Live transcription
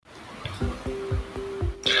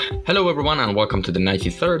Hello, everyone, and welcome to the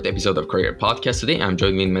 93rd episode of Career Podcast. Today, I'm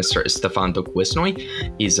joined with Mr. Stefan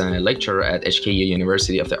Duk-Wisnoy. He's a lecturer at HKU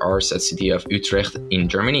University of the Arts at City of Utrecht in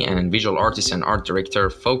Germany and visual artist and art director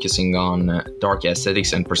focusing on dark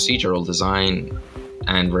aesthetics and procedural design.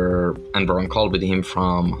 And we're on call with him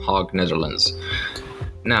from Hague, Netherlands.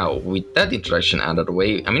 Now, with that introduction out of the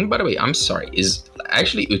way, by the way, I'm sorry, is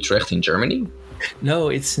actually Utrecht in Germany? No,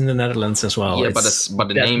 it's in the Netherlands as well. Yeah, but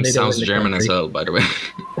the name sounds German as well, by the way.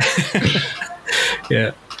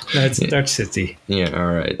 Yeah, no, it's a Dutch city. Yeah,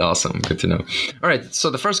 all right, awesome, good to know. All right, so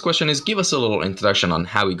the first question is, give us a little introduction on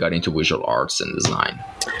how you got into visual arts and design.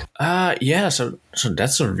 So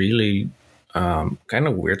that's a really kind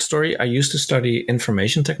of weird story. I used to study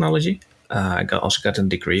information technology. I also got a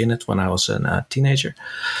degree in it when I was a teenager.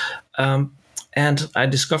 And I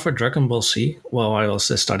discovered Dragon Ball Z while I was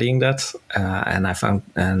studying that, and I found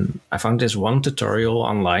this one tutorial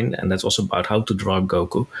online, and that was about how to draw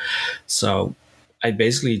Goku. So I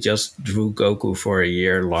basically just drew Goku for a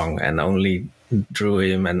year long, and only drew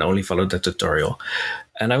him and only followed the tutorial.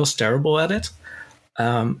 And I was terrible at it.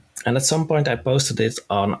 And at some point, I posted it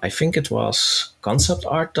on, I think it was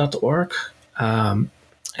conceptart.org.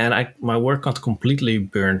 And my work got completely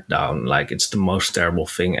burned down. Like, it's the most terrible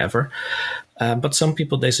thing ever. But some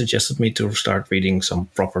people, they suggested me to start reading some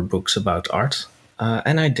proper books about art.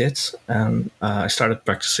 And I did. And I started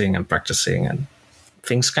practicing, and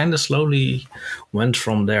things kind of slowly went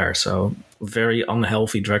from there. So very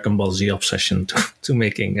unhealthy Dragon Ball Z obsession to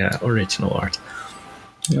making original art.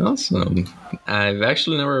 Awesome. I've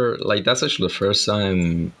actually never, that's actually the first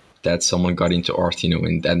time that someone got into art,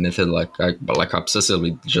 in that method, like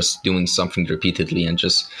obsessively just doing something repeatedly and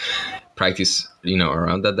just practice,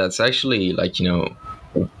 around that. That's actually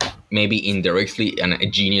maybe indirectly a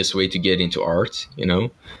genius way to get into art,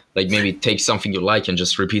 like maybe take something you like and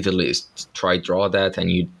just repeatedly draw that,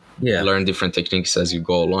 and you learn different techniques as you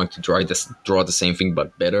go along to draw the same thing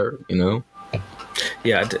but better,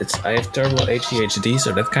 Yeah, I have terrible ADHD,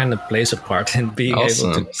 so that kind of plays a part in being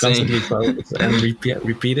able to constantly focus and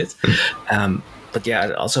repeat it. But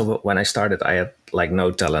yeah, also when I started, I had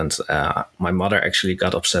no talent. My mother actually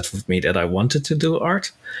got upset with me that I wanted to do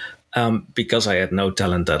art because I had no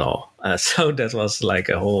talent at all. So that was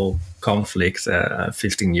a whole conflict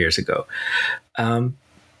 15 years ago.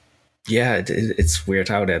 It's weird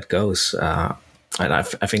how that goes. And I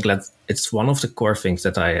think that it's one of the core things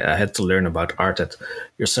that I had to learn about art, that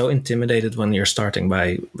you're so intimidated when you're starting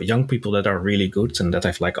by young people that are really good and that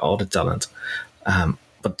have all the talent.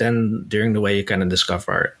 But then during the way you kind of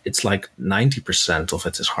discover it's 90% of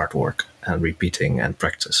it is hard work and repeating and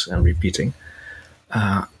practice and repeating.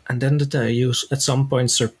 And then you at some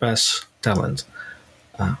point surpass talent.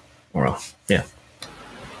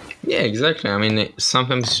 Yeah, exactly.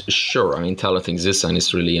 Sometimes, sure, talent exists and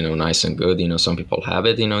it's really, nice and good. Some people have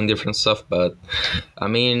it, in different stuff. But,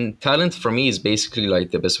 talent for me is basically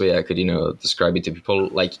the best way I could, describe it to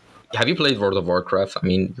people. Have you played World of Warcraft?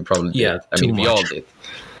 You probably did. We all did.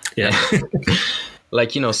 Yeah.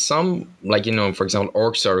 Some, for example,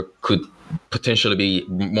 orcs could potentially be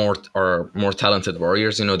more talented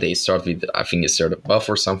warriors. They start with, I think, a certain buff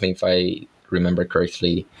or something, if I remember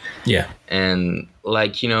correctly. Yeah. And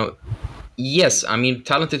yes,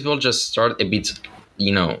 talented people just start a bit,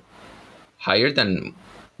 higher than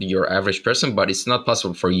your average person, but it's not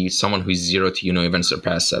possible for someone who's zero to, even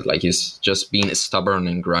surpass that. It's just being stubborn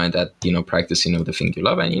and grind at, practice, the thing you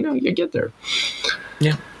love, and, you get there.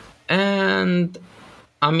 Yeah. And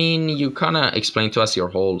you kind of explained to us your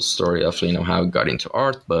whole story of, how you got into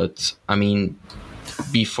art, but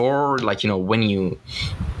before, when you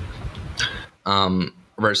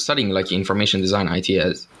we're studying information design, IT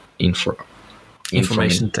as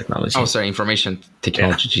information technology. Oh, sorry, information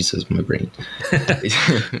technology. Yeah. Jesus, my brain.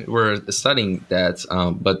 We're studying that,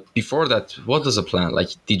 but before that, what was the plan?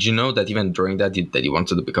 Did you know that even during that you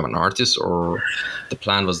wanted to become an artist, or the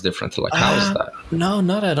plan was different? How was that? No,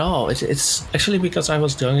 not at all. It's actually because I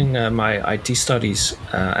was doing my IT studies,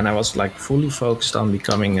 and I was fully focused on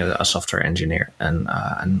becoming a software engineer and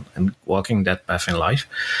walking that path in life.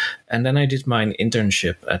 And then I did my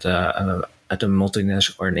internship at a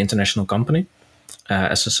multinational or an international company.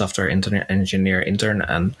 As a software engineer intern,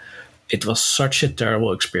 and it was such a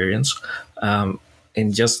terrible experience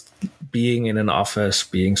in just being in an office,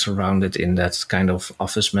 being surrounded in that kind of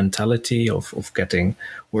office mentality of getting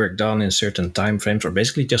work done in certain time frames, or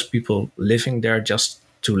basically just people living there just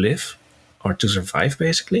to live or to survive,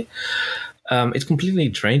 basically. It completely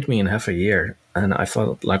drained me in half a year, and I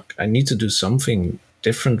felt like I need to do something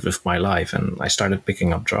different with my life, and I started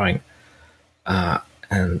picking up drawing.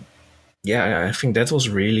 And yeah, I think that was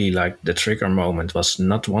really like the trigger moment, was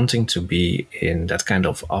not wanting to be in that kind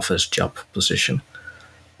of office job position.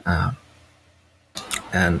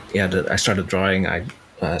 And yeah, I started drawing. I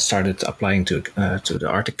started applying to the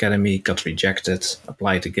art academy, got rejected,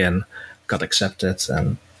 applied again, got accepted,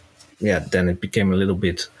 and yeah, then it became a little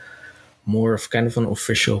bit more of kind of an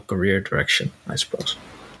official career direction, I suppose.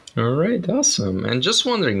 All right, awesome. And just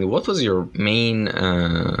wondering, what was your main,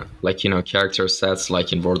 character stats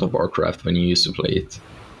like in World of Warcraft when you used to play it?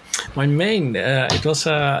 My main, it was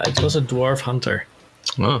a dwarf hunter.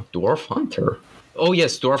 Oh, dwarf hunter. Oh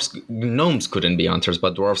yes, gnomes couldn't be hunters,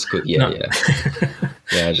 but dwarves could. Yeah, No. yeah,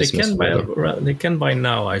 yeah. I They just can missed by that. they can by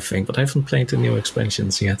now, I think, but I haven't played the new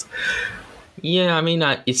expansions yet. Yeah, I mean,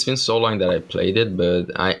 it's been so long that I played it,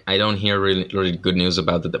 but I don't hear really good news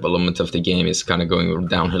about the development of the game. It's kind of going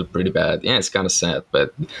downhill pretty bad. Yeah, it's kind of sad,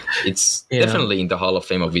 but it's Yeah, definitely in the Hall of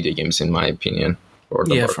Fame of video games, in my opinion, or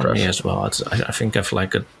the yeah, for me Warcraft. as well. I think I've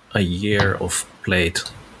like a year of played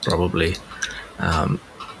probably,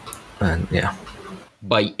 and yeah,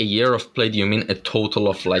 By a year of play, do you mean a total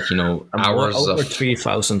of I'm more hours over of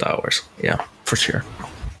 3,000 hours. Yeah, for sure.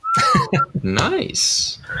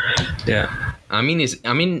 nice? Yeah,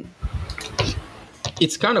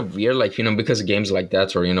 It's kind of weird, because games like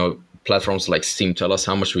that or platforms like Steam tell us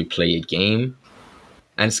how much we play a game,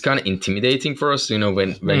 and it's kind of intimidating for us, when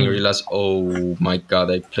you Mm. realize, oh my god,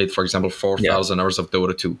 I played, for example, four yeah, thousand hours of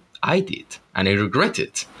Dota 2. I did, and I regret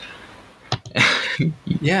it.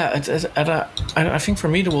 yeah. I think for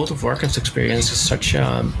me, the World of Warcraft experience is such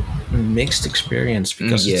a mixed experience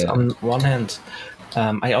because it's Yeah. on one hand.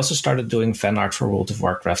 I also started doing fan art for World of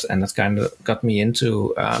Warcraft, and that kind of got me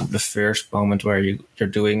into the first moment where you're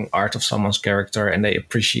doing art of someone's character and they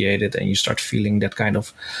appreciate it, and you start feeling that kind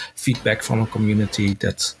of feedback from a community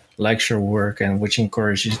that likes your work and which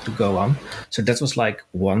encourages you to go on. So that was like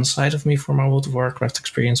one side of me for my World of Warcraft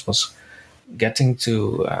experience, was getting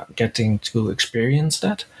to experience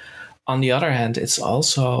that. On the other hand, it's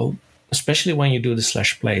also, especially when you do the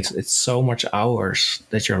slash plates, it's so much hours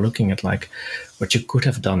that you're looking at, like what you could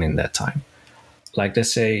have done in that time. Like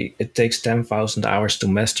let's say it takes 10,000 hours to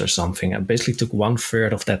master something. I basically took one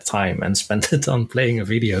third of that time and spent it on playing a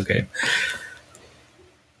video game.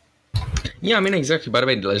 Yeah, I mean, exactly. By the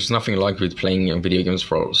way, there's nothing like with playing video games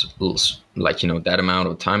for that amount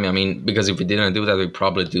of time. I mean, because if we didn't do that, we'd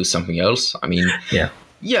probably do something else. I mean, Yeah.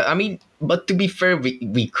 yeah, I mean, but to be fair,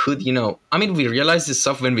 we could, I mean, we realized this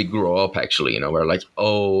stuff when we grew up, actually, we're like,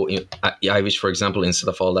 oh, I wish, for example, instead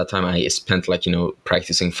of all that time, I spent,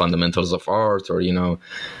 practicing fundamentals of art or,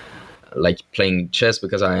 like playing chess,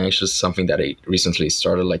 because I actually something that I recently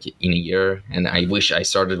started, like, in a year. And I wish I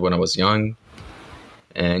started when I was young.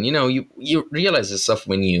 And, you realize this stuff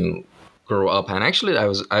when you grow up. And actually,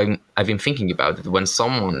 I've been thinking about it when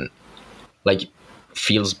someone, like,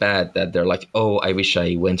 feels bad that they're like, oh, I wish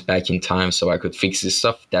I went back in time so I could fix this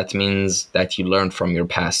stuff. That means that you learned from your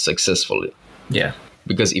past successfully. Yeah.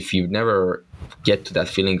 Because if you never get to that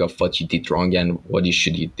feeling of what you did wrong and what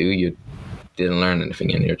you do, you didn't learn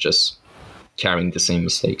anything, and you're just carrying the same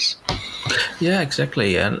mistakes. Yeah,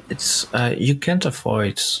 exactly. And it's you can't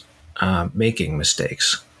avoid making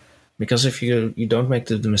mistakes, because if you don't make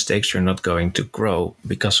the mistakes, you're not going to grow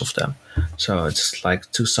because of them. So it's like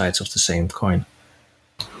two sides of the same coin.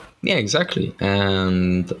 Yeah, exactly.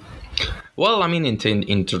 And well, I mean, in the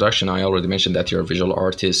introduction, I already mentioned that you're a visual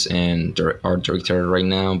artist and art director right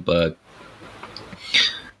now. But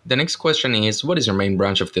the next question is, what is your main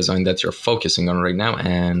branch of design that you're focusing on right now,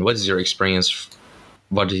 and what is your experience?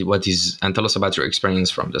 And tell us about your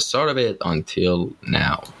experience from the start of it until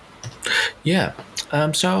now. Yeah.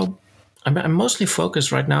 So I'm mostly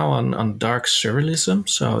focused right now on dark surrealism.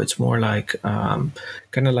 So it's more like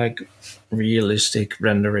kind of like realistic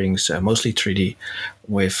renderings, mostly 3D,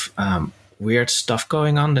 with weird stuff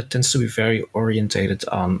going on that tends to be very orientated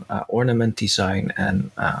on ornament design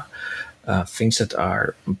and things that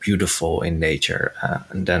are beautiful in nature,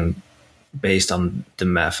 and then based on the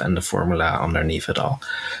math and the formula underneath it all.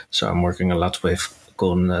 So I'm working a lot with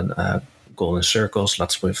golden circles,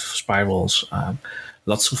 lots with spirals,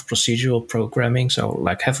 lots of procedural programming. So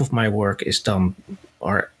like half of my work is done,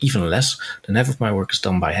 or even less than half of my work is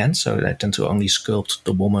done by hand. So I tend to only sculpt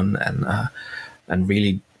the woman and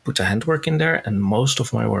really put the handwork in there. And most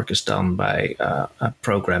of my work is done by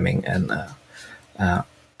programming and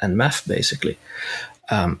math, basically.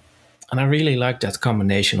 And I really like that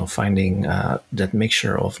combination of finding that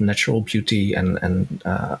mixture of natural beauty and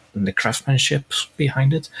the craftsmanship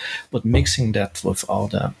behind it, but mixing that with all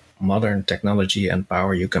the modern technology and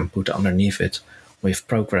power you can put underneath it with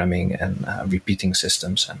programming and repeating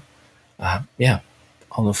systems. And yeah,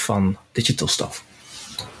 all the fun digital stuff.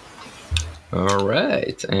 All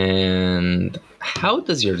right. And how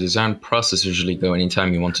does your design process usually go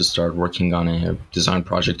anytime you want to start working on a design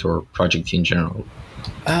project or project in general?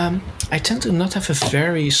 I tend to not have a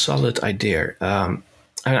very solid idea.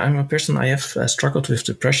 I'm a person, I have struggled with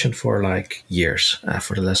depression for like years.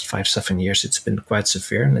 For the last 5-7 years, it's been quite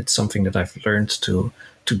severe, and it's something that I've learned to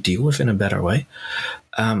deal with in a better way.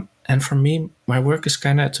 And for me, my work is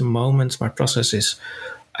kind of at the moment, my process is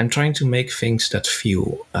I'm trying to make things that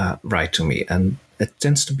feel right to me. And it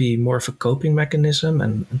tends to be more of a coping mechanism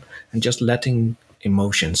and just letting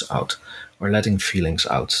emotions out or letting feelings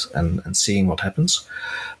out and seeing what happens.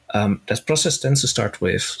 That process tends to start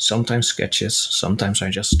with sometimes sketches. Sometimes I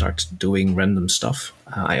just start doing random stuff.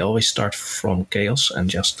 I always start from chaos and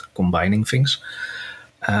just combining things.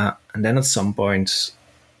 And then at some point,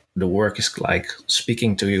 the work is like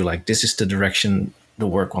speaking to you, like this is the direction the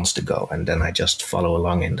work wants to go. And then I just follow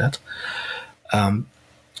along in that.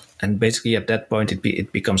 And basically at that point,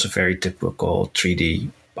 it becomes a very typical 3D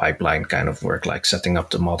pipeline kind of work, like setting up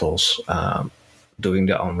the models, doing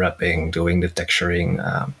the unwrapping, doing the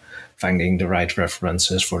texturing, finding the right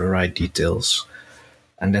references for the right details,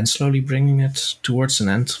 and then slowly bringing it towards an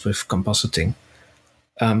end with compositing.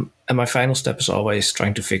 And my final step is always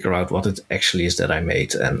trying to figure out what it actually is that I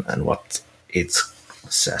made and what it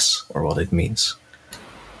says or what it means.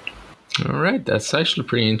 All right, that's actually a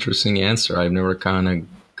pretty interesting answer. I've never kind of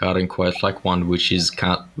gotten quite like one which is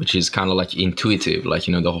kind of like intuitive, like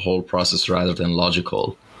the whole process rather than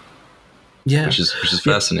logical. Yeah, which is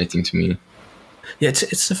fascinating to me. Yeah,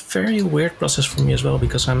 it's a very weird process for me as well,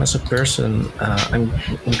 because I'm as a person, I'm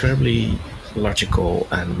incredibly logical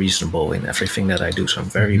and reasonable in everything that I do. So I'm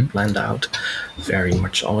very planned out, very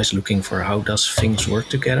much always looking for how does things work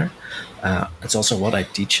together. It's also what I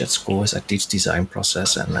teach at school is I teach design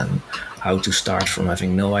process and then how to start from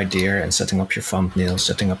having no idea and setting up your thumbnails,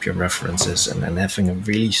 setting up your references, and then having a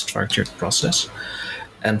really structured process.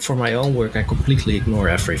 And for my own work, I completely ignore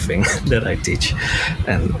everything that I teach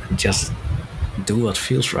and just do what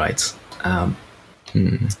feels right.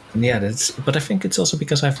 Yeah, but I think it's also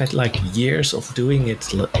because I've had like years of doing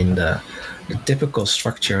it in the typical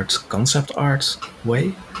structured concept art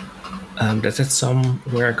way, that it's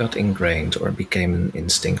somewhere got ingrained or became an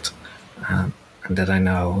instinct, and that I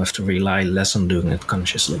now have to rely less on doing it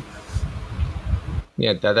consciously.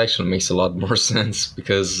 Yeah, that actually makes a lot more sense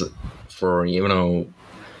because for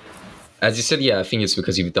as you said, yeah, I think it's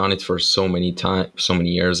because you've done it for so many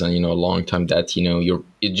years, and a long time that you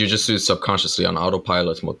just do it subconsciously on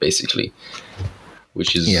autopilot mode, basically,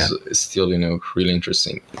 which is still really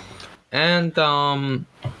interesting. And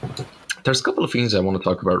there's a couple of things I want to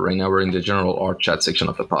talk about right now. We're in the general art chat section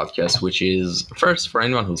of the podcast, which is first for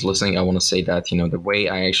anyone who's listening. I want to say that the way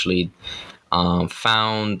I actually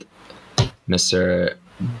found Mr.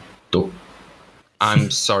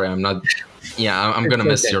 I'm sorry, I'm not. Yeah, I'm gonna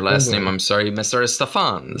miss your last name. I'm sorry, Mr.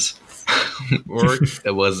 Stefan's work.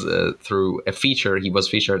 It was through a feature.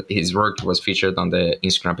 His work was featured on the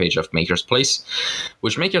Instagram page of Maker's Place,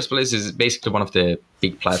 which Maker's Place is basically one of the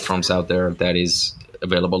big platforms out there that is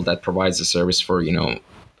available that provides a service for a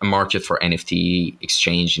market for NFT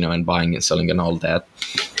exchange, and buying and selling and all that.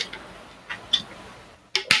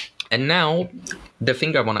 And now, the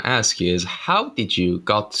thing I want to ask you is, how did you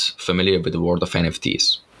got familiar with the world of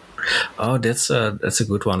NFTs? Oh, that's a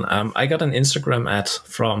good one. I got an Instagram ad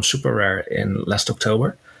from Super Rare in last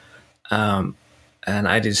October, and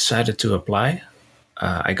I decided to apply.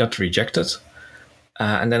 I got rejected,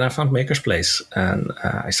 and then I found Maker's Place, and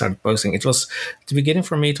I started posting. It was at the beginning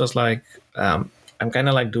for me. It was like I'm kind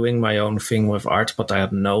of like doing my own thing with art, but I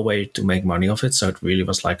had no way to make money of it. So it really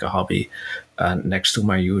was like a hobby next to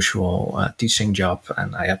my usual teaching job,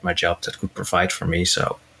 and I had my job that could provide for me.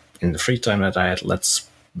 So in the free time that I had, let's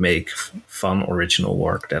make fun original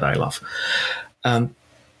work that I love. And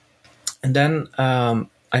then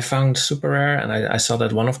I found Super Rare, and I saw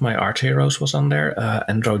that one of my art heroes was on there,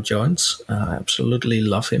 Andrew Jones. I absolutely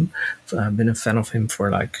love him. I've been a fan of him for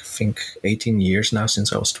like, I think 18 years now,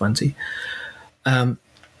 since I was 20. And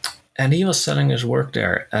he was selling his work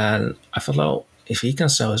there, and I thought, well, if he can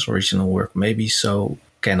sell his original work, maybe so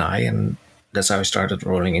can I. And that's how I started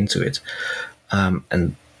rolling into it.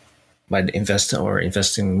 And by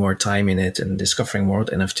investing more time in it and discovering more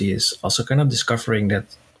about NFT is also kind of discovering that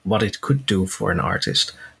what it could do for an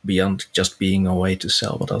artist beyond just being a way to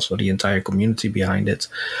sell, but also the entire community behind it,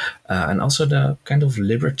 and also the kind of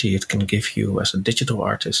liberty it can give you as a digital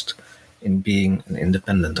artist in being an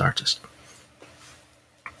independent artist.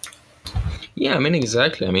 Yeah, I mean,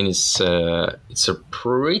 exactly. I mean, it's a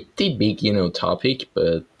pretty big, topic,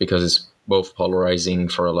 but because it's both polarizing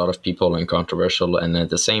for a lot of people and controversial. And at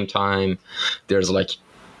the same time, there's like,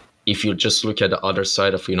 if you just look at the other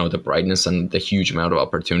side of, the brightness and the huge amount of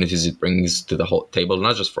opportunities it brings to the whole table,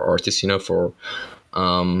 not just for artists, for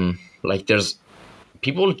like there's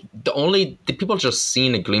people, the people just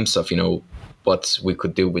seen a glimpse of, what we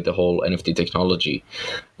could do with the whole NFT technology.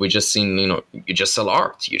 We just seen, you just sell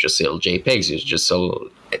art, you just sell JPEGs, you just sell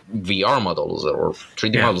VR models or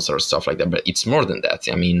 3D models or stuff like that. But it's more than that.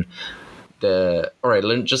 I mean, all right,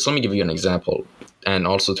 let me give you an example. And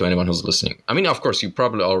also to anyone who's listening. I mean, of course, you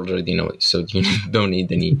probably already know it, so you don't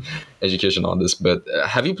need any education on this. But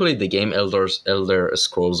have you played the game Elder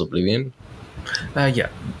Scrolls Oblivion? Yeah,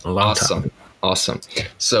 a long time. Awesome.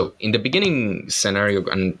 So in the beginning scenario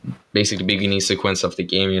and basically beginning sequence of the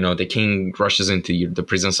game, the king rushes into the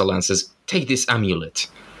prison cell and says, "Take this amulet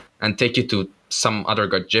and take it to some other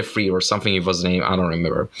guy, Jeffrey or something. It was named, I don't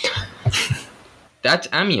remember." That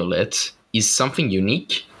amulet is something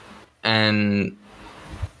unique, and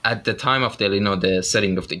at the time of the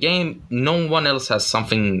setting of the game, no one else has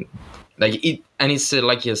something like it, and it's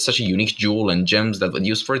such a unique jewel and gems that were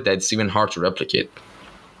used for it that it's even hard to replicate.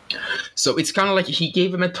 So it's kind of like he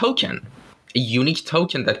gave him a token, a unique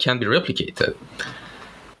token that can be replicated,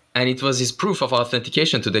 and it was his proof of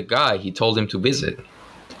authentication to the guy he told him to visit.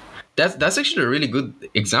 That's actually a really good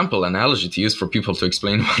example, analogy to use for people to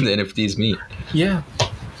explain what the NFTs mean. Yeah,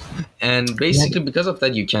 and basically because of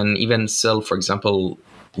that, you can even sell, for example,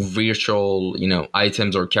 virtual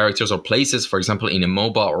items or characters or places, for example, in a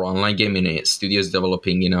mobile or online game in a studio's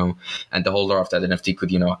developing, and the holder of that NFT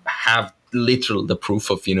could have literal the proof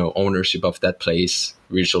of ownership of that place,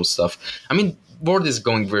 virtual stuff. I mean, world is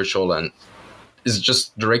going virtual and is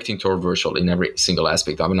just directing toward virtual in every single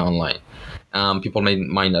aspect of an online. People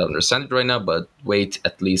might not understand it right now, but wait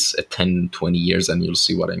at least 10-20 years and you'll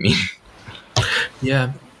see what I mean.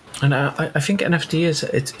 Yeah. And I think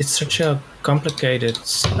NFT it's such a complicated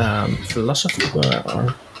philosophical,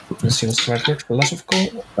 or let's see what's the right word,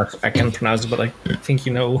 philosophical. I can't pronounce it, but I think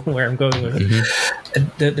you know where I'm going with it.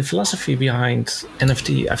 Mm-hmm. The philosophy behind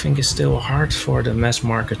NFT, I think, is still hard for the mass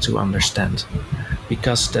market to understand,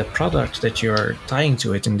 because the product that you're tying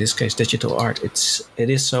to it, in this case, digital art, it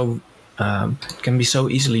is so. Can be so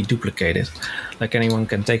easily duplicated. Like anyone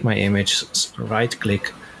can take my image,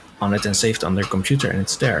 right-click on it and save it on their computer, and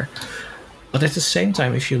it's there. But at the same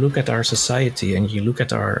time, if you look at our society and you look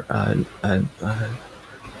at our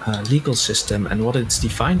legal system and what it's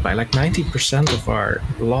defined by, like 90% of our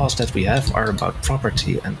laws that we have are about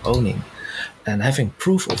property and owning and having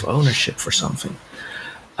proof of ownership for something.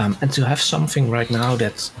 And to have something right now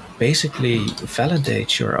that basically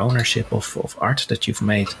validates your ownership of art that you've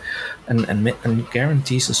made and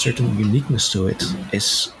guarantees a certain uniqueness to it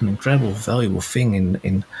is an incredible, valuable thing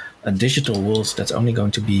in a digital world that's only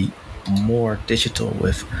going to be more digital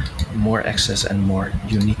with more access and more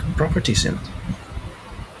unique properties in it.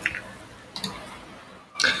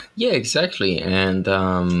 Yeah, exactly. And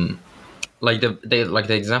like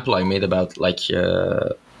the example I made about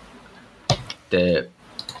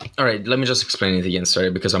all right, let me just explain it again,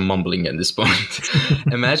 sorry, because I'm mumbling at this point.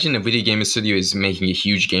 Imagine a video game studio is making a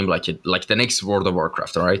huge game like the next World of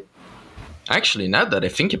Warcraft, all right? Actually, now that I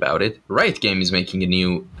think about it, Riot Game is making a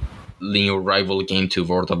new rival game to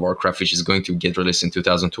World of Warcraft, which is going to get released in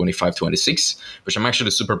 2025-26, which I'm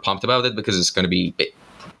actually super pumped about it because it's going to be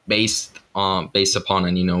based upon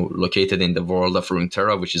and located in the world of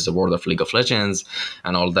Runeterra, which is the world of League of Legends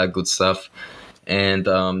and all that good stuff. And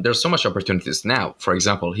there's so much opportunities now. For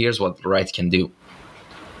example, here's what Riot can do.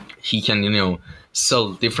 He can,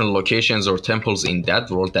 sell different locations or temples in that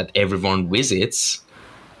world that everyone visits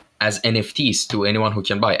as NFTs to anyone who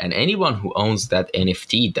can buy. And anyone who owns that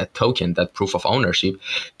NFT, that token, that proof of ownership,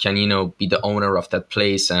 can, be the owner of that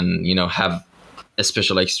place and, have a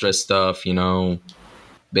special extra stuff,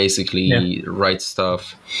 basically write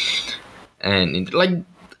stuff. And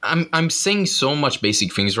I'm saying so much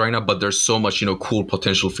basic things right now, but there's so much, cool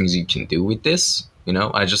potential things you can do with this.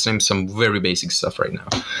 I just named some very basic stuff right now.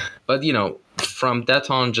 But, from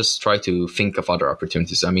that on, just try to think of other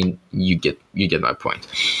opportunities. I mean, you get my point.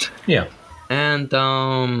 Yeah. And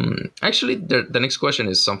actually, the next question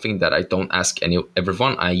is something that I don't ask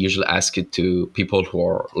everyone. I usually ask it to people who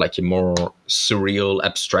are like a more surreal,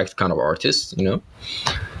 abstract kind of artist,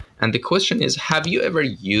 And the question is, have you ever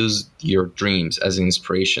used your dreams as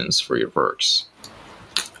inspirations for your works?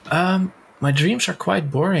 My dreams are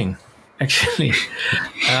quite boring, actually.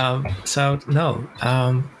 So no.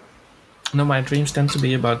 No, my dreams tend to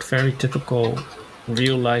be about very typical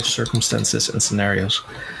real-life circumstances and scenarios.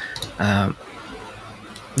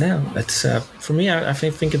 No, it's for me. I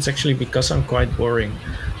think it's actually because I'm quite boring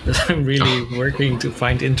that I'm really working to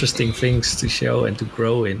find interesting things to show and to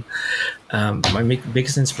grow in. My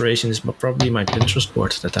biggest inspiration is probably my Pinterest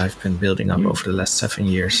board that I've been building up over the last 7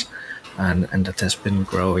 years, and that has been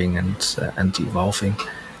growing and evolving.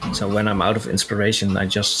 So when I'm out of inspiration, I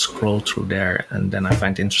just scroll through there, and then I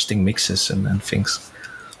find interesting mixes and things.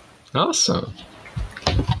 Awesome.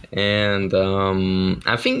 And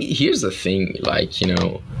I think here's the thing, like,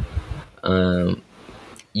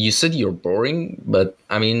 you said you're boring, but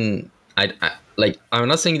I mean, I like, I'm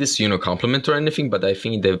not saying this, compliment or anything, but I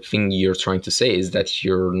think the thing you're trying to say is that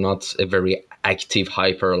you're not a very active,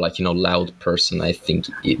 hyper, like, loud person. I think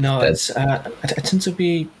it's I tend to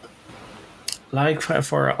be like,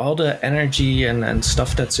 for all the energy and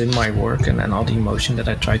stuff that's in my work, and all the emotion that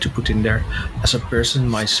I try to put in there as a person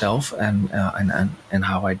myself, and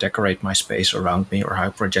how I decorate my space around me, or how I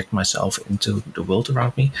project myself into the world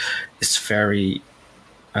around me, it's very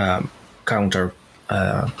counter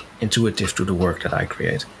intuitive to the work that I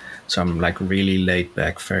create. So I'm like really laid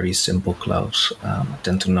back, very simple clothes. I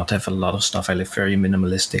tend to not have a lot of stuff. I live very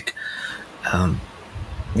minimalistic.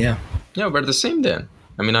 Yeah, we're the same then.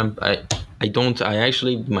 I mean, I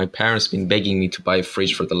actually, my parents been begging me to buy a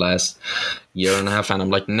fridge for the last year and a half, and I'm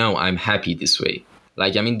like, no, I'm happy this way.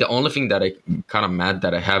 Like, I mean, the only thing that I kind of mad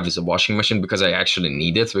that I have is a washing machine, because I actually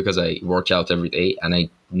need it, because I work out every day and I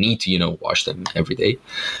need to, wash them every day.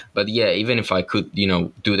 But yeah, even if I could,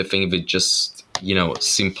 do the thing with just,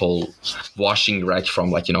 simple washing rack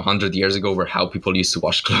from, like, 100 years ago, where how people used to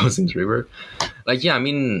wash clothes in the river. Like, yeah, I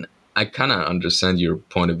mean, I kind of understand your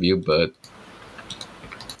point of view, but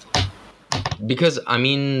because, I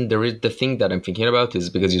mean, the thing that I'm thinking about is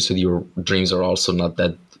because you said your dreams are also not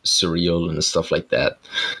that surreal and stuff like that.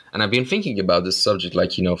 And I've been thinking about this subject,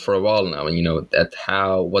 like, for a while now, and, that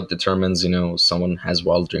what determines, someone has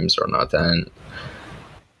wild dreams or not. And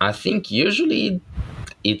I think usually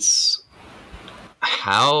it's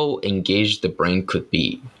how engaged the brain could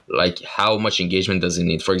be. Like, how much engagement does it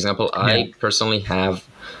need? For example, I personally have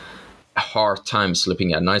a hard time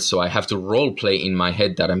sleeping at night, so I have to role play in my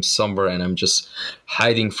head that I'm somewhere and I'm just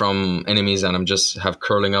hiding from enemies, and I'm just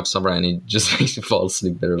curling up somewhere, and it just makes me fall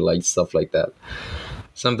asleep better, like stuff like that.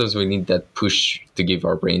 Sometimes we need that push to give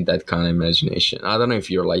our brain that kind of imagination. I don't know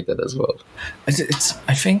if you're like that as well.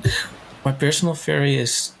 I think my personal theory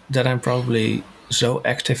is that I'm probably so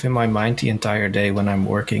active in my mind the entire day when I'm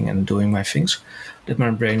working and doing my things, that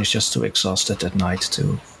my brain is just too exhausted at night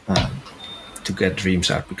to get dreams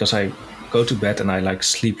out, because I go to bed and I like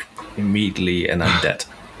sleep immediately and I'm dead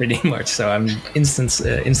pretty much. So I'm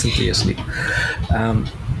instantly asleep.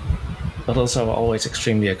 But also always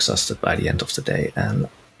extremely exhausted by the end of the day. And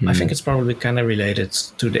I think it's probably kind of related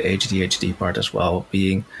to the ADHD part as well,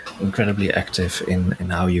 being incredibly active in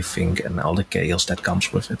how you think and all the chaos that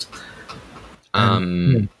comes with it.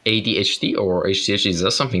 ADHD or HDHD, is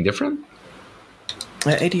that something different?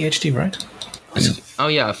 ADHD, right? Oh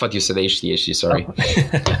yeah, I thought you said HDHD, sorry.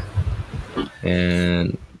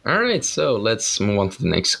 And all right, so let's move on to the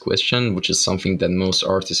next question, which is something that most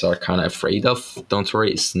artists are kind of afraid of. Don't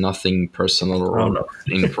worry, it's nothing personal or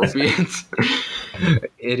inappropriate.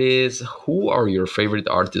 It is, who are your favorite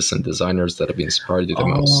artists and designers that have inspired you the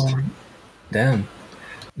most? Damn.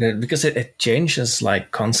 Because it changes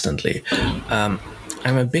like constantly. I'm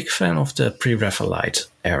a big fan of the pre-Raphaelite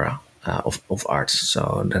era of art.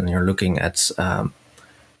 So then you're looking at a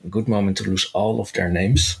good moment to lose all of their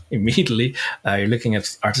names immediately. You're looking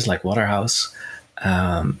at artists like Waterhouse.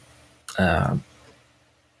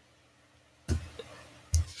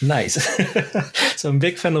 Nice. So I'm a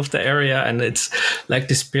big fan of the area, and it's like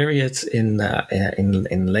this period in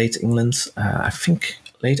late England. I think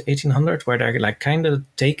late 1800, where they're like kind of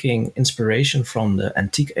taking inspiration from the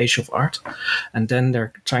antique age of art, and then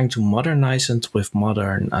they're trying to modernize it with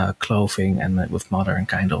modern clothing and with modern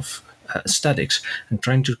kind of aesthetics, and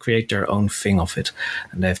trying to create their own thing of it.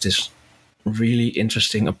 And they have this really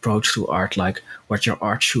interesting approach to art, like what your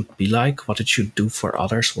art should be like, what it should do for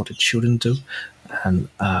others, what it shouldn't do, and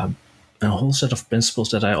a whole set of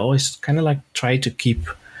principles that I always kind of like try to keep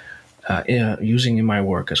using in my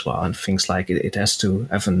work as well. And things like it has to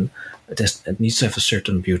have it needs to have a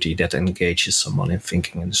certain beauty that engages someone in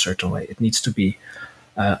thinking in a certain way. It needs to be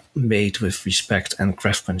made with respect and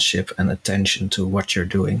craftsmanship and attention to what you're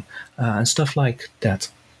doing, and stuff like that.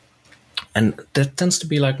 And that tends to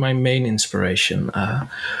be like my main inspiration.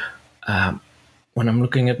 When I'm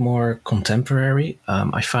looking at more contemporary,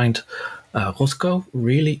 I find Rothko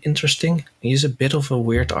really interesting. He's a bit of a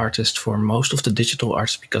weird artist for most of the digital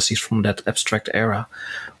arts, because he's from that abstract era,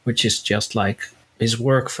 which is just like his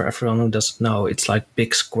work, for everyone who doesn't know, it's like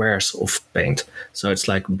big squares of paint. So it's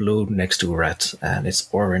like blue next to red, and it's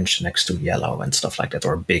orange next to yellow and stuff like that,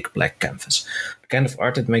 or big black canvas. The kind of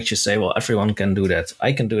art that makes you say, well, everyone can do that.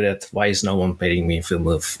 I can do that. Why is no one paying me a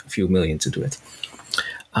few million to do it?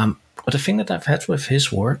 But the thing that I've had with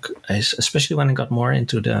his work is, especially when I got more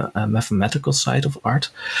into the mathematical side of art,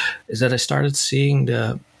 is that I started seeing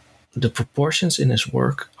the proportions in his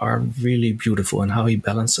work are really beautiful, and how he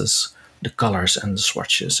balances the colors and the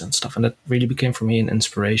swatches and stuff. And that really became for me an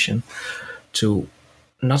inspiration to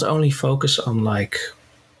not only focus on like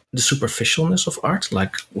the superficialness of art,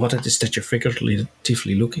 like what it is that you're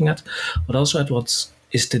figuratively looking at, but also at what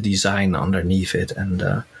is the design underneath it,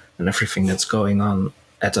 and everything that's going on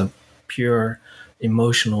at a pure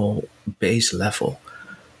emotional base level.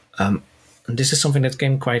 And this is something that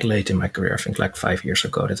came quite late in my career, I think like 5 years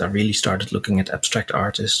ago, that I really started looking at abstract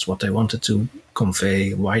artists, what they wanted to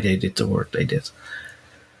convey, why they did the work they did.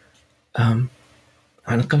 When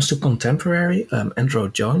it comes to contemporary, Andrew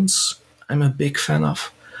Jones, I'm a big fan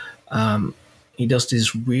of. He does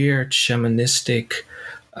this weird shamanistic,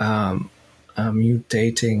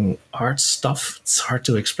 mutating art stuff. It's hard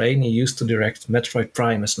to explain. He used to direct Metroid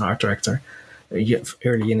Prime as an art director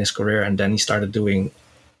early in his career, and then he started doing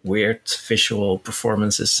weird visual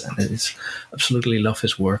performances, and I absolutely love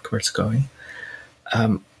his work, where it's going.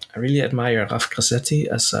 I really admire Raf Grassetti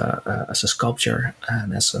as a sculptor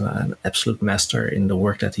and as an absolute master in the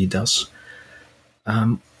work that he does.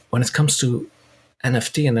 When it comes to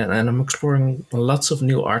NFT, and I'm exploring lots of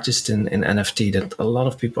new artists in NFT that a lot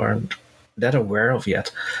of people aren't that aware of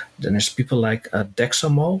yet. Then there's people like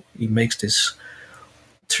Dexamol. He makes this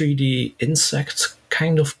 3D insect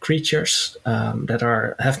kind of creatures that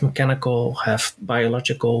are half mechanical, half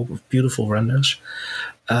biological, with beautiful renders.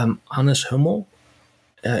 Hannes Hummel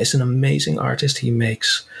is an amazing artist. He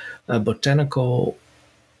makes botanical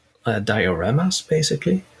dioramas,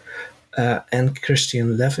 basically. And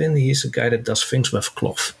Christian Levin, he's a guy that does things with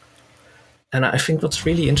cloth. And I think what's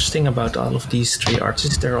really interesting about all of these three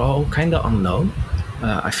artists, they're all kind of unknown.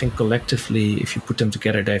 I think collectively, if you put them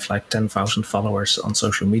together, they have like 10,000 followers on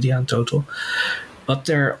social media in total. But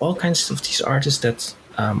there are all kinds of these artists that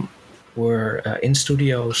were in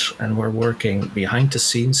studios and were working behind the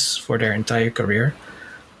scenes for their entire career.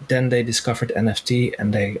 Then they discovered NFT,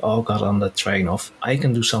 and they all got on the train of, I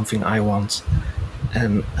can do something I want,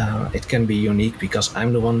 and it can be unique because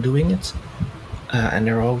I'm the one doing it. And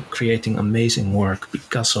they're all creating amazing work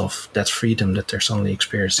because of that freedom that they're suddenly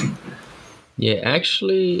experiencing. Yeah,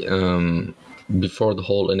 actually, before the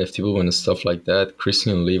whole NFT boom and stuff like that,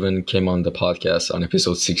 Christian Levin came on the podcast on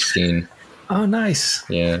episode 16. Oh, nice.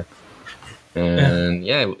 Yeah. And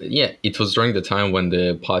yeah, it was during the time when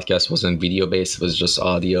the podcast wasn't video based, it was just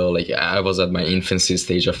audio. Like, I was at my infancy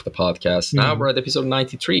stage of the podcast. Now we're at episode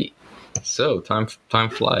 93. So time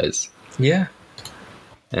flies. Yeah.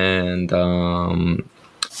 And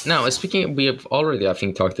now, speaking, we have already, I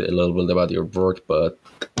think, talked a little bit about your work, but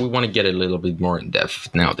we want to get a little bit more in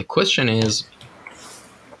depth. Now, the question is,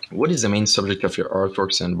 what is the main subject of your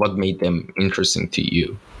artworks, and what made them interesting to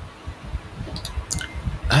you?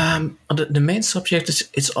 The main subject is,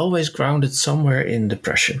 it's always grounded somewhere in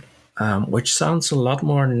depression, which sounds a lot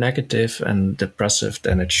more negative and depressive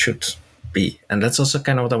than it should be. And that's also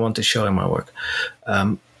kind of what I want to show in my work.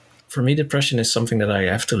 For me, depression is something that I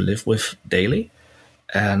have to live with daily.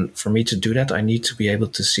 And for me to do that, I need to be able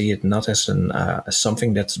to see it not as as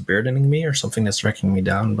something that's burdening me or something that's dragging me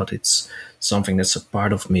down, but it's something that's a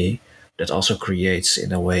part of me that also creates,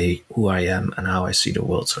 in a way, who I am and how I see the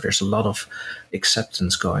world. So there's a lot of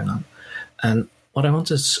acceptance going on. And what I want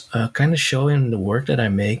to kind of show in the work that I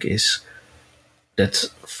make is that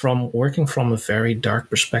from working from a very dark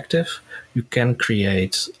perspective, you can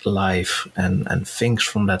create life and things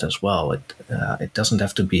from that as well. It doesn't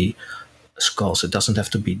have to be skulls. It doesn't have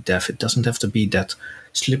to be death. It doesn't have to be that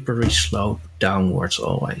slippery slope downwards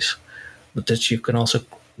always. But that you can also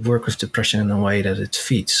work with depression in a way that it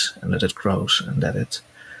feeds and that it grows and that it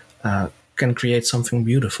can create something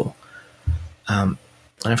beautiful. I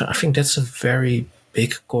think that's a very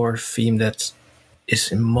big core theme that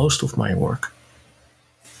is in most of my work.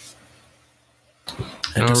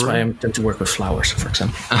 And that's why I tend to work with flowers, for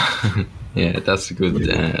example. Yeah, that's a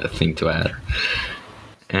good thing to add.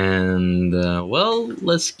 And, well,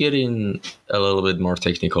 let's get in a little bit more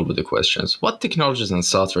technical with the questions. What technologies and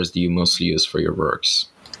softwares do you mostly use for your works?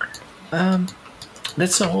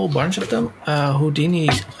 That's a whole bunch of them. Houdini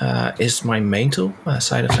is my main tool,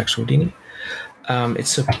 SideFX Houdini.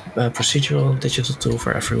 It's a procedural digital tool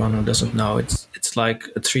for everyone who doesn't know. It's like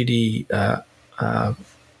a 3D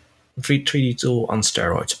 3D tool on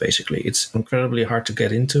steroids, basically. It's incredibly hard to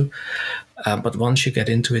get into, but once you get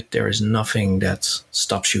into it, there is nothing that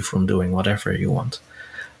stops you from doing whatever you want.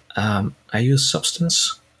 I use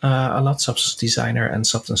Substance a lot. Substance Designer and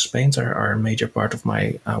Substance Painter are a major part of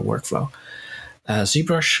my workflow.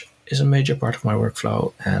 ZBrush is a major part of my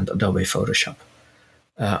workflow, and Adobe Photoshop.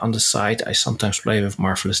 On the side, I sometimes play with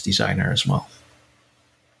Marvelous Designer as well.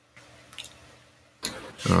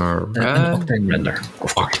 All And right. Octane Render,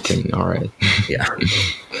 of course. Octane. All right. Yeah.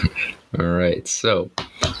 All right. So,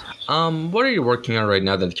 what are you working on right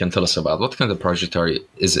now that you can tell us about? What kind of project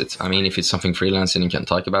is it? I mean, if it's something freelance and you can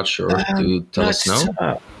talk about, sure, do tell us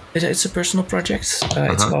now. It's a personal project.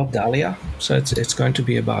 It's called Dahlia. So it's going to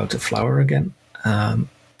be about a flower again.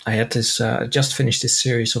 I had this, just finished this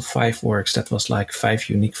series of 5 works that was like 5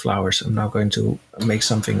 unique flowers. I'm now going to make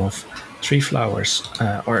something of 3 flowers,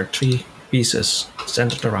 or 3 pieces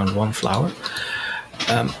centered around 1 flower.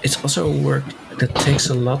 It's also a work that takes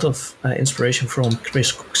a lot of inspiration from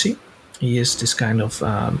Chris Cooksey. He is this kind of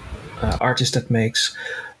artist that makes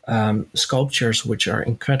sculptures which are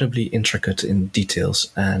incredibly intricate in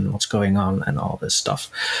details and what's going on and all this stuff.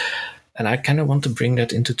 And I kind of want to bring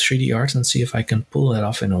that into 3D art and see if I can pull that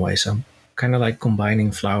off in a way. So I'm kind of like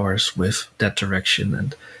combining flowers with that direction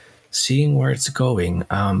and seeing where it's going.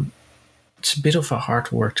 It's a bit of a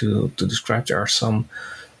hard work to describe. There are some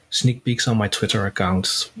sneak peeks on my Twitter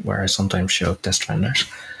account where I sometimes show test renders.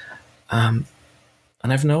 And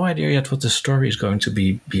I have no idea yet what the story is going to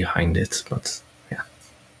be behind it, but yeah.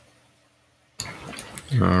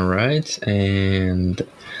 All right. And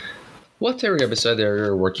what area beside the area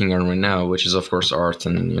you're working on right now, which is of course art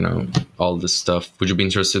and all this stuff, would you be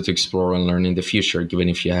interested to explore and learn in the future, given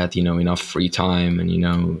if you had enough free time and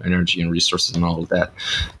energy and resources and all of that?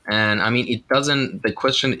 And I mean, the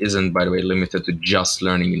question isn't, by the way, limited to just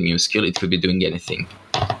learning a new skill. It could be doing anything.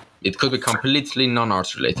 It could be completely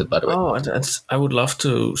non-art related, by the way. Oh, I would love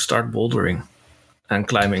to start bouldering and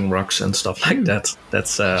climbing rocks and stuff like that.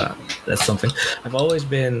 That's something. I've always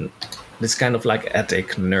been this kind of like attic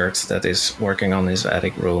nerd that is working on his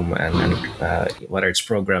attic room, and whether it's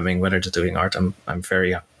programming, whether it's doing art, I'm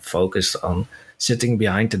very focused on sitting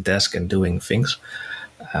behind the desk and doing things.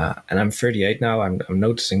 And I'm 38 now. I'm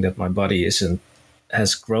noticing that my body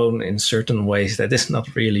has grown in certain ways that is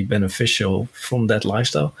not really beneficial from that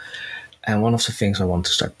lifestyle. And one of the things I want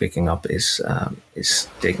to start picking up is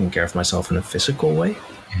taking care of myself in a physical way.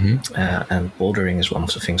 Mm-hmm. And bouldering is one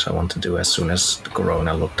of the things I want to do as soon as the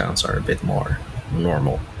corona lockdowns are a bit more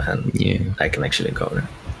normal and I can actually go there.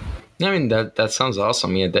 I mean, that sounds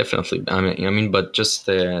awesome. Yeah, definitely. I mean, but just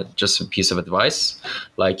a piece of advice,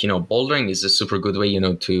 like, bouldering is a super good way,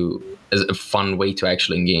 is a fun way to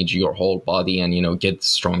actually engage your whole body and, get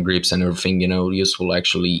strong grips and everything, useful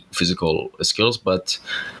actually physical skills. But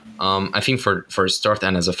I think for a start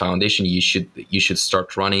and as a foundation, you should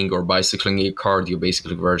start running or bicycling, a cardio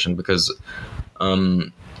basically version, because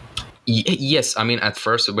yes, I mean, at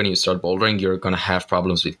first when you start bouldering, you're going to have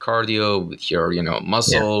problems with cardio, with your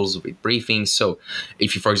muscles, with breathing. So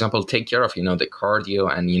if you, for example, take care of the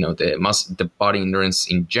cardio and the body endurance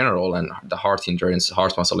in general and the heart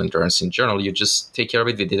muscle endurance in general, you just take care of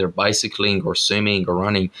it with either bicycling or swimming or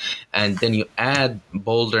running, and then you add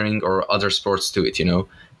bouldering or other sports to it.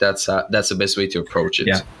 That's the best way to approach it.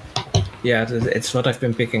 Yeah, it's what I've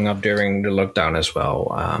been picking up during the lockdown as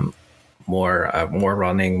well. More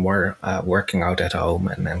running, more working out at home,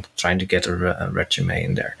 and then trying to get a regimen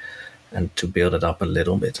in there and to build it up a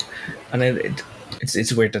little bit. And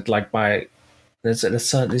it's weird that this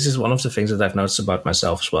is one of the things that I've noticed about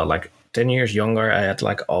myself as well. Like 10 years younger, I had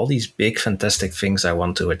like all these big fantastic things I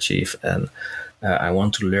want to achieve and I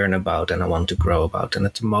want to learn about and I want to grow about. And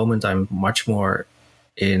at the moment, I'm much more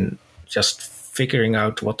in just figuring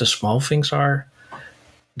out what the small things are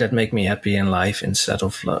that make me happy in life, instead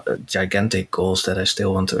of gigantic goals that I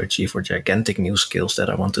still want to achieve or gigantic new skills that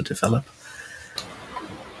I want to develop.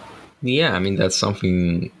 Yeah, I mean, that's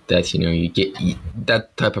something that, you get,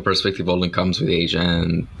 that type of perspective only comes with age,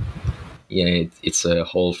 and it's a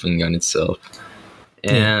whole thing on itself.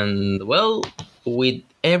 And well, with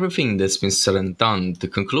everything that's been said and done, to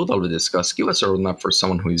conclude all we discussed, give us a roadmap for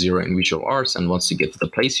someone who is zero in visual arts and wants to get to the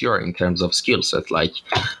place you are in terms of skill set. Like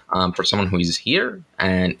for someone who is here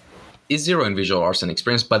and is zero in visual arts and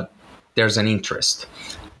experience, but there's an interest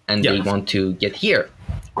and they want to get here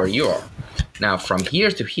where you are. Now, from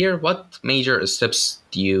here to here, what major steps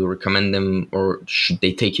do you recommend them, or should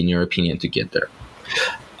they take, in your opinion, to get there?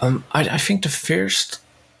 I think the first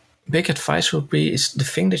big advice would be, is the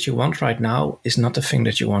thing that you want right now is not the thing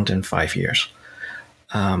that you want in 5 years.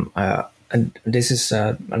 and this is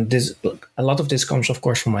and this a lot of this comes, of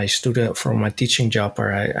course, from my teaching job,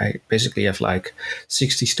 where I basically have like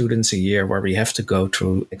 60 students a year, where we have to go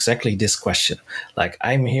through exactly this question. Like,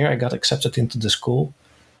 I'm here, I got accepted into the school.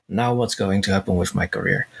 Now, what's going to happen with my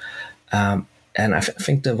career? And I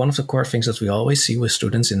think that one of the core things that we always see with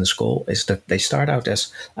students in the school is that they start out as,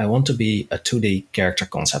 I want to be a 2D character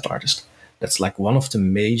concept artist. That's like one of the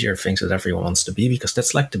major things that everyone wants to be, because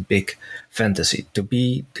that's like the big fantasy, to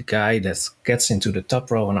be the guy that gets into the top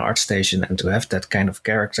row on an art station and to have that kind of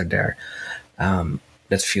character there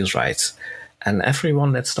that feels right. And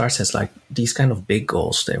everyone that starts has like these kind of big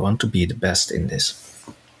goals. They want to be the best in this.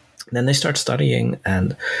 Then they start studying,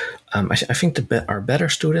 and I think our better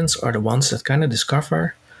students are the ones that kind of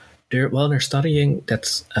discover, while they're studying,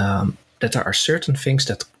 that there are certain things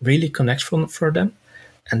that really connect for them,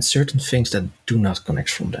 and certain things that do not connect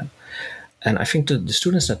from them. And I think the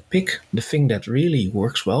students that pick the thing that really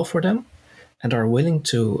works well for them and are willing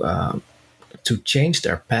to change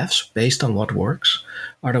their paths based on what works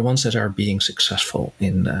are the ones that are being successful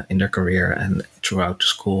in their career and throughout the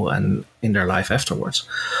school and in their life afterwards.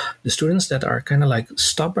 The students that are kind of like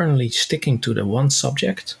stubbornly sticking to the one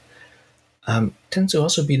subject tend to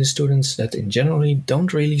also be the students that in generally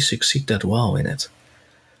don't really succeed that well in it.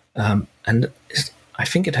 And I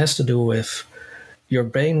think it has to do with your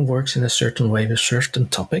brain works in a certain way with certain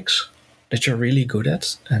topics that you're really good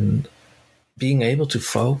at, and being able to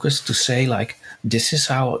focus to say like, this is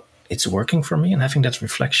how it's working for me, and having that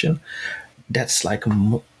reflection, that's like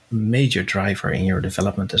a major driver in your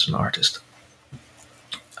development as an artist.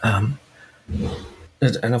 And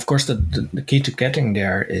of course, the key to getting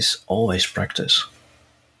there is always practice.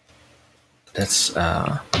 That's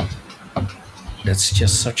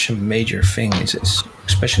just such a major thing. It's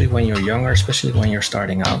especially when you're younger, especially when you're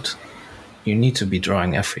starting out. You need to be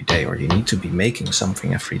drawing every day, or you need to be making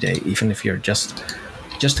something every day, even if you're just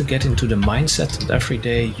to get into the mindset that every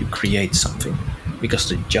day you create something. Because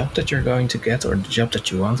the job that you're going to get, or the job that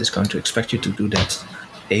you want, is going to expect you to do that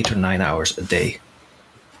 8 or 9 hours a day,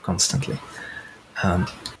 constantly. And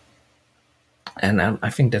I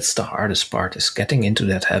think that's the hardest part, is getting into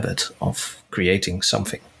that habit of creating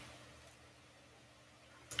something.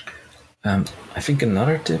 I think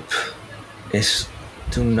another tip is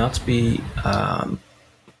to not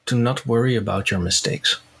worry about your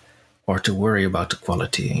mistakes, or to worry about the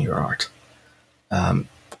quality in your art.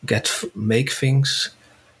 Make things,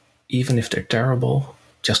 even if they're terrible.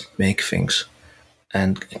 Just make things,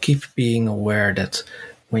 and keep being aware that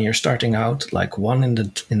when you're starting out, like 1 in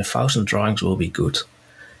 1,000 drawings will be good,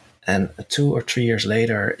 and 2 or 3 years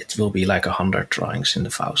later, it will be like 100 drawings in the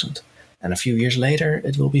 1,000. And a few years later,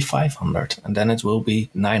 it will be 500, and then it will be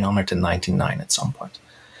 999 at some point.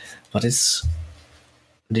 But it's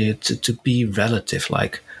to be relative,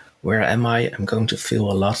 like, where am I? I'm going to feel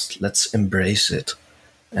a lot. Let's embrace it,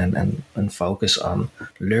 and focus on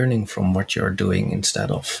learning from what you're doing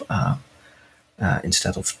instead of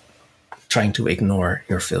trying to ignore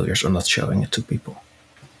your failures or not showing it to people.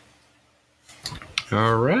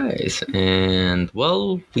 All right. And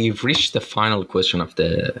well, we've reached the final question of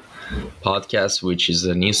the podcast, which is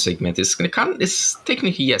a new segment. It's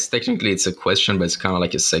technically it's a question, but it's kind of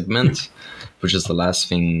like a segment, which is the last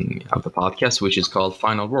thing of the podcast, which is called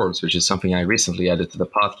Final Words, which is something I recently added to the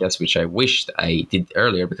podcast, which I wished I did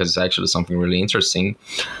earlier, because it's actually something really interesting.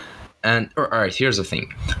 And all right, here's the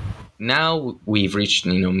thing. Now we've reached,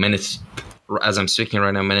 minutes, as I'm speaking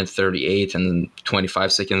right now, minute 38 and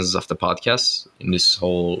 25 seconds of the podcast in this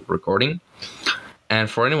whole recording. And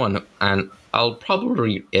for anyone, and I'll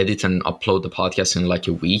probably edit and upload the podcast in like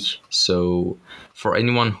a week. So for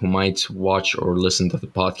anyone who might watch or listen to the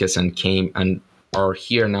podcast and came and are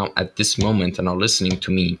here now at this moment and are listening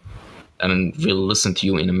to me and will listen to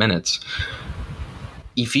you in a minute,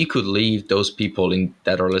 if you could leave those people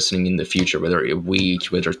that are listening in the future, whether a week,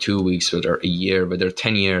 whether 2 weeks, whether a year, whether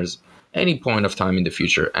 10 years, any point of time in the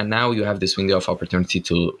future, and now you have this window of opportunity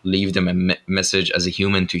to leave them a message as a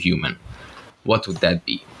human to human, what would that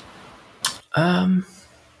be? I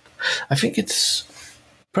think it's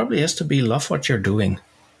probably has to be love what you're doing.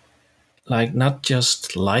 Like, not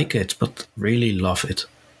just like it, but really love it.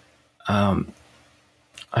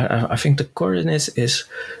 I think the core in this is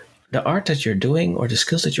the art that you're doing or the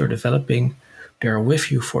skills that you're developing, they're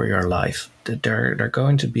with you for your life. They're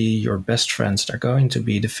going to be your best friends. They're going to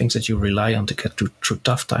be the things that you rely on to get through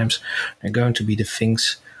tough times. They're going to be the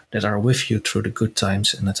things that are with you through the good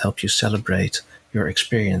times and that help you celebrate your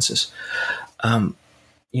experiences.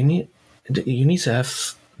 You need to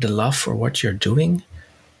have the love for what you're doing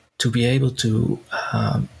to be able to,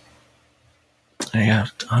 how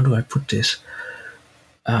do I put this?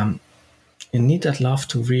 You need that love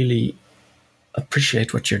to really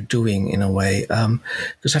appreciate what you're doing in a way.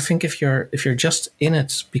 Because I think if you're just in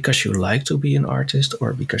it because you like to be an artist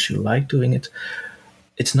or because you like doing it,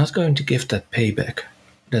 it's not going to give that payback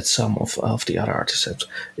that some of the other artists have.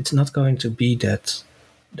 It's not going to be that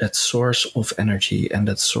source of energy and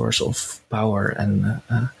that source of power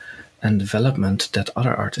and development that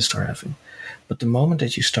other artists are having. But the moment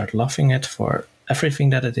that you start loving it for everything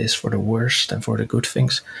that it is, for the worst and for the good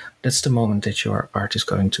things, that's the moment that your art is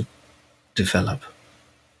going to develop.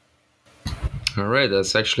 All right,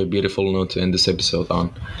 that's actually a beautiful note to end this episode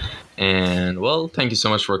on. And well, thank you so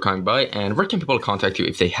much for coming by. And where can people contact you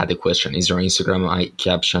if they had a question? Is your Instagram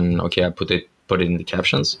caption okay? I put it in the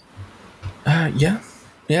captions. Yeah,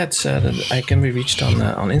 yeah. It's I can be reached on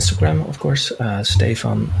Instagram, of course.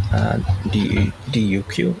 Stefan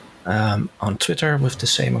DUQ. On Twitter with the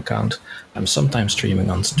same account. I'm sometimes streaming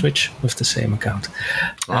on Twitch with the same account.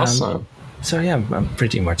 Awesome. So yeah, I'm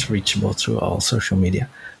pretty much reachable through all social media.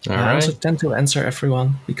 All I also right. tend to answer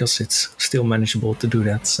everyone because it's still manageable to do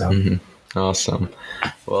that. So Awesome.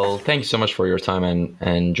 Well, thank you so much for your time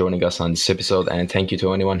and joining us on this episode. And thank you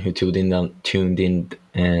to anyone who tuned in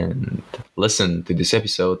and listened to this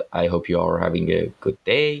episode. I hope you are having a good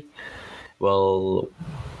day. Well,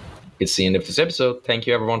 it's the end of this episode. Thank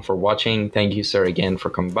you everyone for watching. Thank you, sir, again for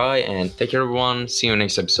coming by. And take care, everyone. See you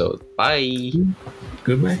next episode. Bye.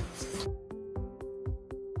 goodbye.